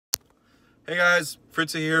Hey guys,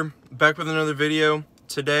 Fritzy here, back with another video.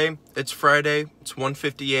 Today, it's Friday, it's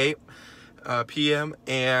 1:58 p.m.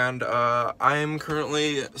 and I am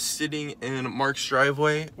currently sitting in Mark's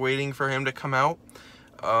driveway waiting for him to come out.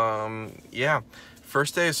 Yeah,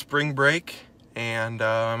 first day of spring break, and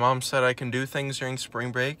my mom said I can do things during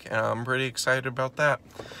spring break, and I'm pretty excited about that.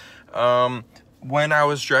 When I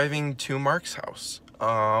was driving to Mark's house,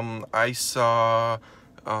 I saw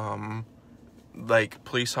like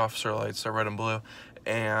police officer lights, are red and blue,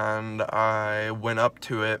 and I went up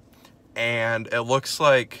to it, and it looks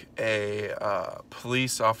like a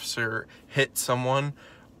police officer hit someone,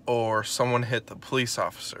 or someone hit the police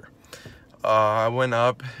officer. I went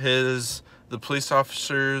up, the police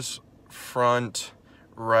officer's front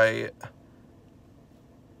right,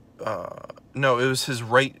 no, it was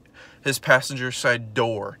his passenger side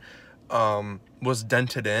door was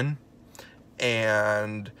dented in,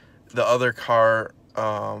 and the other car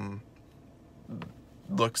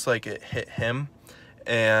looks like it hit him.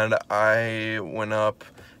 And I went up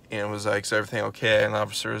and was like, is everything okay? And the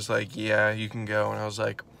officer was like, yeah, you can go. And I was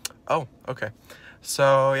like, oh, okay.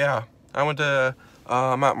 So yeah, I went to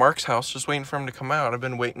I'm at Mark's house just waiting for him to come out. I've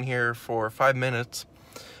been waiting here for 5 minutes.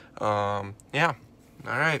 Yeah, all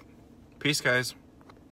right, peace guys.